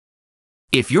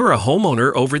If you're a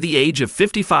homeowner over the age of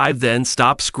 55, then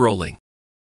stop scrolling.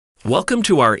 Welcome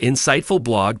to our insightful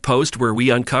blog post where we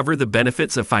uncover the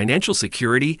benefits of financial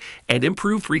security and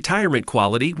improved retirement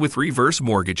quality with reverse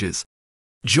mortgages.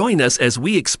 Join us as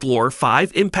we explore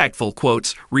 5 impactful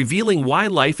quotes revealing why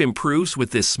life improves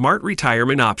with this smart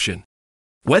retirement option.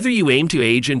 Whether you aim to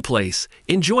age in place,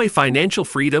 enjoy financial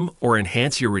freedom, or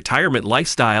enhance your retirement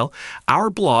lifestyle, our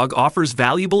blog offers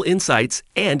valuable insights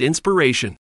and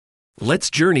inspiration.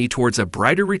 Let's journey towards a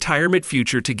brighter retirement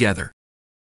future together.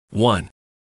 1.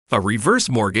 A reverse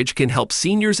mortgage can help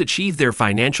seniors achieve their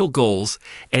financial goals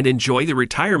and enjoy the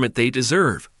retirement they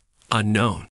deserve.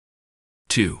 Unknown.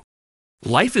 2.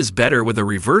 Life is better with a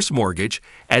reverse mortgage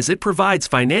as it provides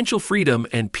financial freedom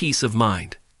and peace of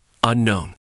mind.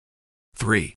 Unknown.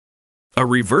 3. A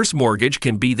reverse mortgage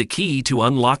can be the key to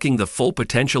unlocking the full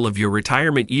potential of your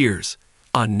retirement years.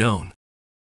 Unknown.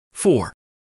 4.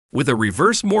 With a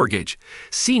reverse mortgage,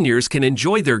 seniors can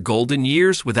enjoy their golden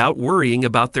years without worrying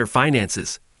about their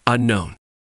finances. Unknown.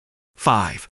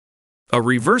 5. A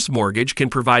reverse mortgage can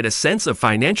provide a sense of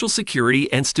financial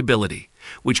security and stability,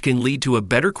 which can lead to a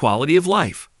better quality of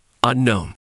life.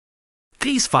 Unknown.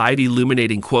 These 5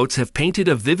 illuminating quotes have painted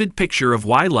a vivid picture of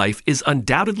why life is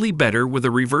undoubtedly better with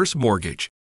a reverse mortgage.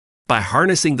 By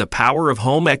harnessing the power of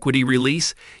home equity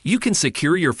release, you can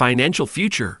secure your financial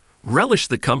future, relish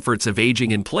the comforts of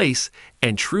aging in place,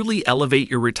 and truly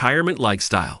elevate your retirement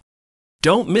lifestyle.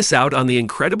 Don't miss out on the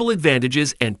incredible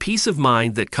advantages and peace of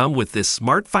mind that come with this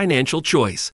smart financial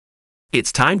choice.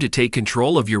 It's time to take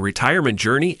control of your retirement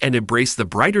journey and embrace the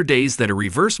brighter days that a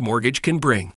reverse mortgage can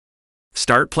bring.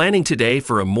 Start planning today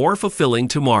for a more fulfilling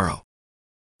tomorrow.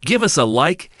 Give us a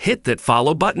like, hit that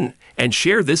follow button, and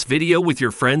share this video with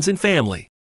your friends and family.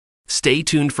 Stay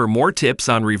tuned for more tips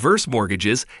on reverse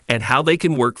mortgages and how they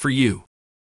can work for you.